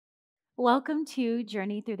Welcome to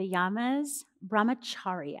Journey Through the Yamas,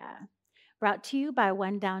 Brahmacharya, brought to you by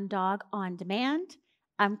One Down Dog on Demand.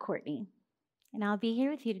 I'm Courtney, and I'll be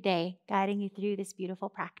here with you today, guiding you through this beautiful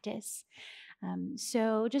practice. Just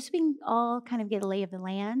so we can all kind of get a lay of the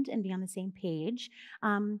land and be on the same page,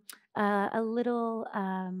 um, a little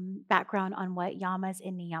background on what yamas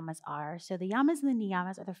and niyamas are. So, the yamas and the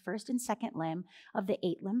niyamas are the first and second limb of the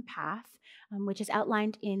eight limb path, which is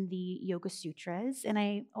outlined in the Yoga Sutras. And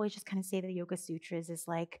I always just kind of say that the Yoga Sutras is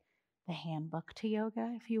like the handbook to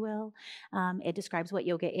yoga, if you will. It describes what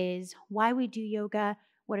yoga is, why we do yoga,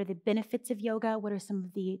 what are the benefits of yoga? What are some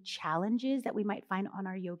of the challenges that we might find on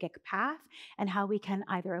our yogic path, and how we can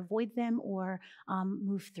either avoid them or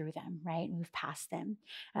move through them, right? Move past them.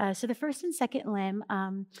 So, the first and second limb,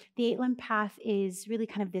 the eight limb path is really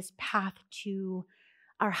kind of this path to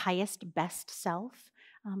our highest, best self,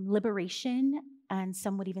 liberation, and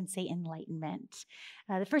some would even say enlightenment.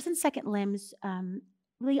 The first and second limbs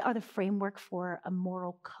really are the framework for a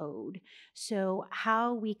moral code. So,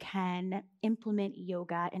 how we can implement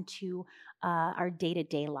yoga into our day to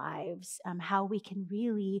day lives, how we can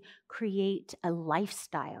really create a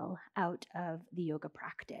lifestyle out of the yoga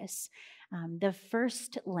practice. The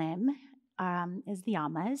first limb is the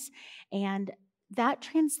yamas, and that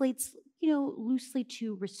translates loosely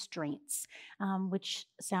to restraints, which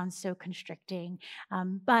sounds so constricting.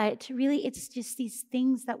 But really, it's just these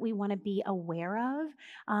things that we want to be aware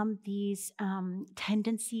of, these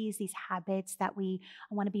tendencies, these habits that we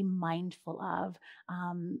want to be mindful of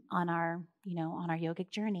on our, on our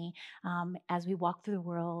yogic journey, as we walk through the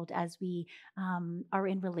world, as we are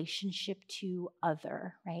in relationship to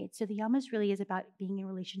other, right? So the yamas really is about being in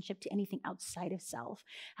relationship to anything outside of self.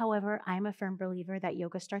 However, I'm a firm believer that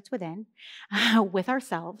yoga starts within, with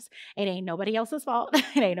ourselves. It ain't nobody else's fault.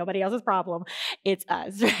 It ain't nobody else's problem. It's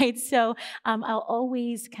us, right? So I'll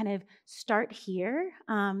always kind of start here,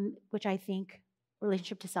 which I think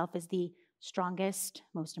relationship to self is the strongest,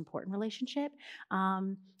 most important relationship.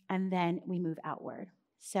 And then we move outward.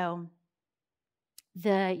 So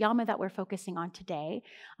the yama that we're focusing on today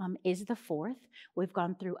is the fourth. We've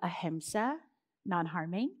gone through ahimsa, non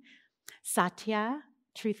harming, satya,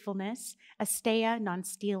 truthfulness, asteya, non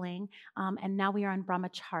stealing, and now we are on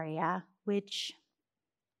brahmacharya, which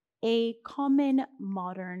a common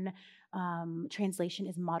modern translation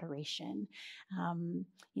is moderation.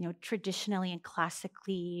 Traditionally and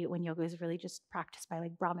classically, when yoga is really just practiced by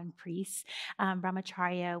like Brahmin priests,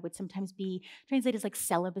 brahmacharya would sometimes be translated as like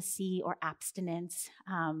celibacy or abstinence.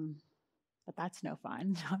 But that's no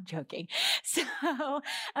fun. No, I'm joking. So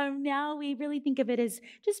now we really think of it as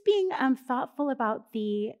just being thoughtful about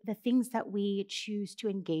the things that we choose to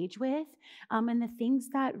engage with, and the things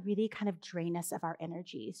that really kind of drain us of our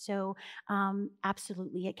energy. So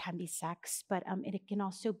absolutely, it can be sex, but it can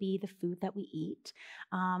also be the food that we eat,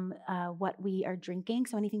 what we are drinking.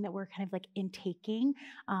 So anything that we're kind of like intaking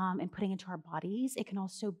and putting into our bodies. It can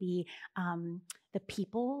also be the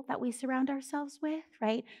people that we surround ourselves with,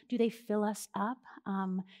 right? Do they fill us up?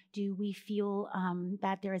 Do we feel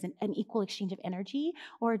that there is an equal exchange of energy,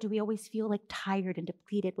 or do we always feel like tired and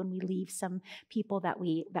depleted when we leave some people that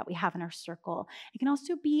we have in our circle? It can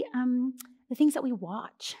also be the things that we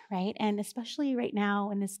watch, right? And especially right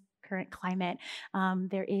now in this current climate,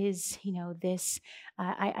 there is, this.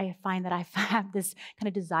 I find that I have this kind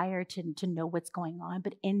of desire to know what's going on,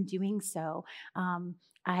 but in doing so,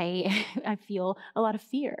 I I feel a lot of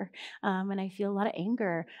fear, and I feel a lot of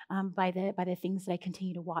anger by the things that I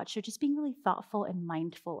continue to watch. So just being really thoughtful and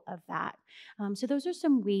mindful of that. So those are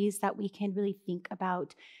some ways that we can really think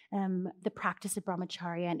about the practice of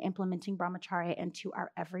brahmacharya and implementing brahmacharya into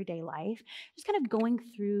our everyday life. Just kind of going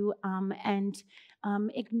through and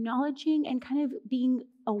acknowledging and kind of being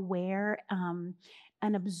aware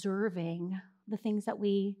and observing the things that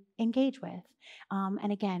we engage with.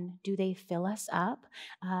 And again, do they fill us up,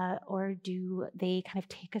 or do they kind of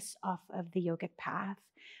take us off of the yogic path?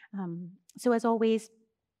 So, as always,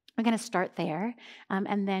 we're going to start there,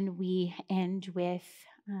 and then we end with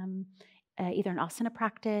either an asana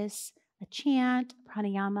practice, a chant,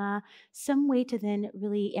 pranayama, some way to then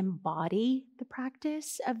really embody the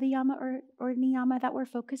practice of the yama or niyama that we're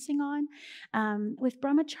focusing on. With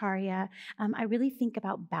brahmacharya, I really think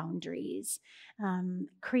about boundaries,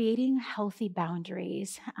 creating healthy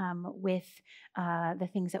boundaries with the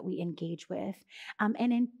things that we engage with.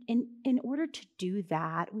 And in order to do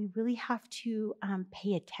that, we really have to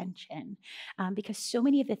pay attention, because so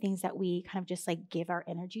many of the things that we kind of just like give our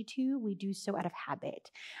energy to, we do so out of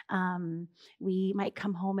habit. We might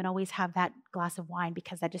come home and always have that glass of wine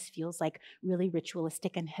because that just feels like really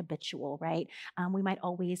ritualistic and habitual, right? We might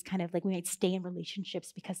always kind of like, we might stay in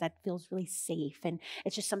relationships because that feels really safe. And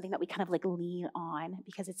it's just something that we kind of like lean on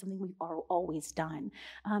because it's something we've always done.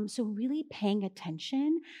 So really paying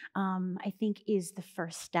attention, I think, is the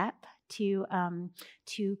first step to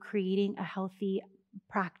creating a healthy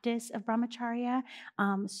practice of brahmacharya,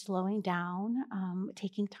 slowing down,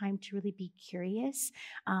 taking time to really be curious,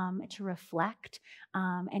 to reflect,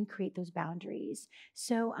 and create those boundaries.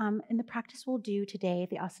 So in the practice we'll do today,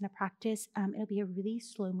 the asana practice, it'll be a really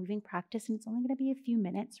slow moving practice and it's only going to be a few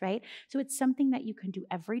minutes, right? So it's something that you can do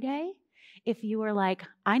every day. If you are like,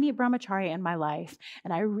 I need brahmacharya in my life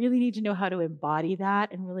and I really need to know how to embody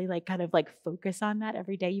that and really like kind of like focus on that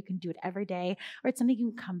every day, you can do it every day. Or it's something you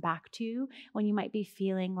can come back to when you might be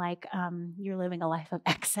feeling like you're living a life of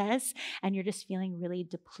excess and you're just feeling really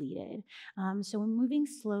depleted. So we're moving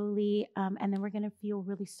slowly, and then we're going to feel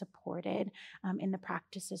really supported in the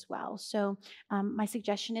practice as well. So my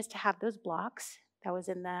suggestion is to have those blocks. That was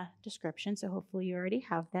in the description, so hopefully you already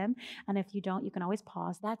have them. And if you don't, you can always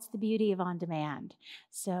pause. That's the beauty of on demand.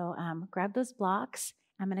 So grab those blocks.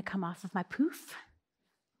 I'm going to come off of my poof.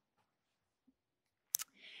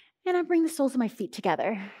 And I bring the soles of my feet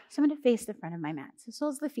together. So I'm going to face the front of my mat. So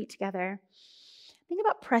soles of the feet together. Think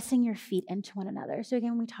about pressing your feet into one another. So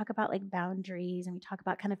again, we talk about like boundaries and we talk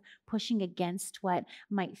about kind of pushing against what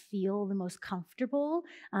might feel the most comfortable,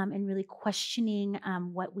 and really questioning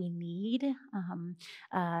what we need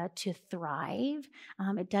to thrive.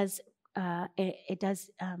 It does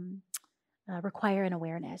require an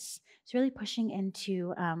awareness. So really pushing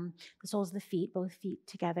into the soles of the feet, both feet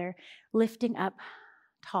together, lifting up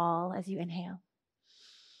tall as you inhale.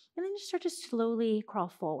 And then just start to slowly crawl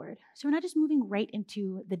forward. So we're not just moving right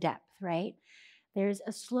into the depth, right? There's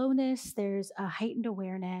a slowness, there's a heightened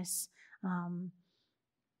awareness.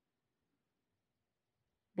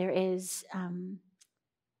 There is,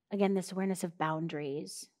 again, this awareness of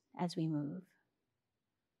boundaries as we move.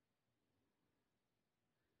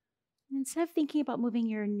 And instead of thinking about moving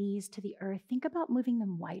your knees to the earth, think about moving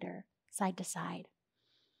them wider, side to side.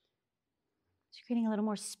 So creating a little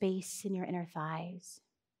more space in your inner thighs.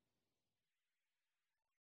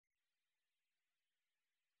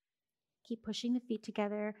 Keep pushing the feet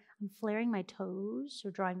together. I'm flaring my toes, so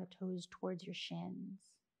drawing the toes towards your shins.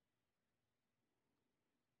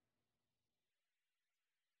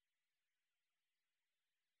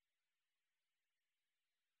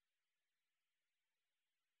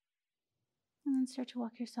 And then start to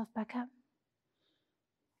walk yourself back up.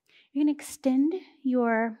 You're going to extend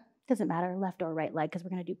your, doesn't matter, left or right leg, because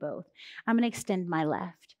we're going to do both. I'm going to extend my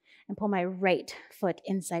left and pull my right foot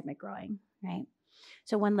inside my groin, right?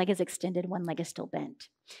 So one leg is extended, one leg is still bent.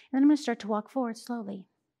 And then I'm going to start to walk forward slowly.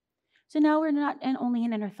 So now we're not only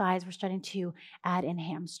in inner thighs, we're starting to add in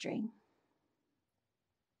hamstring.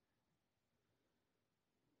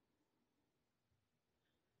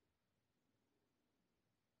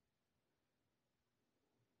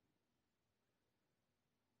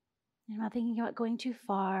 I'm not thinking about going too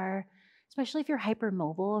far, especially if you're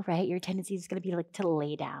hypermobile, right? Your tendency is going to be like to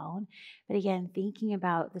lay down. But again, thinking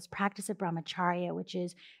about this practice of brahmacharya, which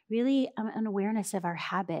is really an awareness of our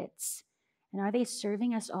habits. And are they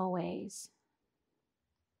serving us always?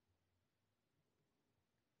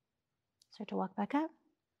 Start to walk back up.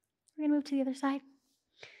 We're going to move to the other side.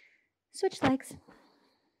 Switch legs.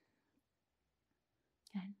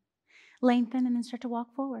 Good. Lengthen and then start to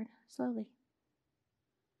walk forward slowly.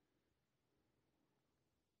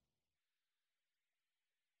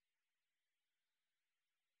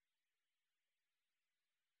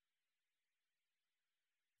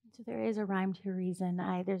 So there is a rhyme to reason.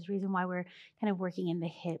 There's a reason why we're kind of working in the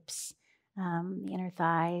hips, the inner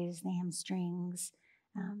thighs, the hamstrings,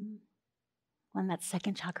 on that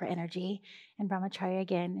second chakra energy. And Brahmacharya,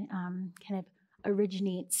 again, kind of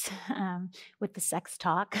originates with the sex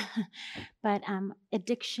talk. But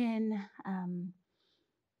addiction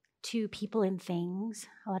to people and things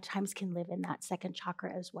a lot of times can live in that second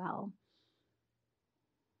chakra as well.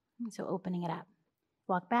 And so opening it up.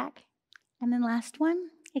 Walk back. And then last one,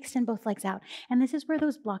 extend both legs out. And this is where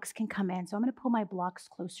those blocks can come in. So I'm going to pull my blocks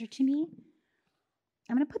closer to me.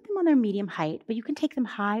 I'm going to put them on their medium height, but you can take them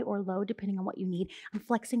high or low depending on what you need. I'm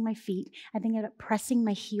flexing my feet. I'm thinking about pressing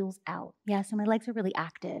my heels out. Yeah, so my legs are really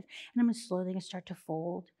active. And I'm going to slowly start to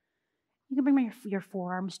fold. You can bring your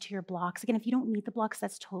forearms to your blocks. Again, if you don't need the blocks,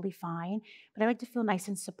 that's totally fine. But I like to feel nice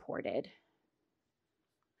and supported.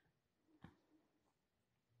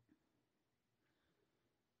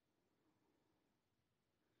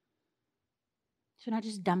 So we're not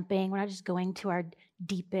just dumping, we're not just going to our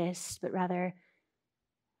deepest, but rather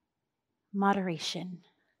moderation.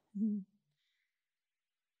 And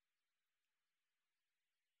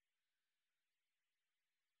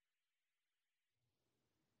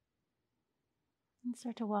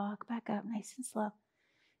start to walk back up nice and slow.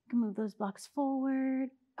 You can move those blocks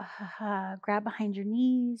forward. Grab behind your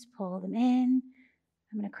knees, pull them in.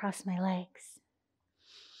 I'm going to cross my legs.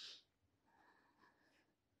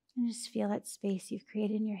 And just feel that space you've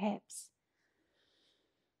created in your hips.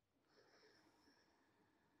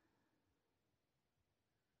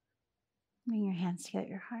 Bring your hands together at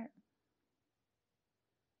your heart.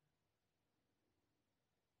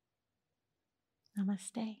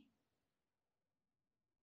 Namaste.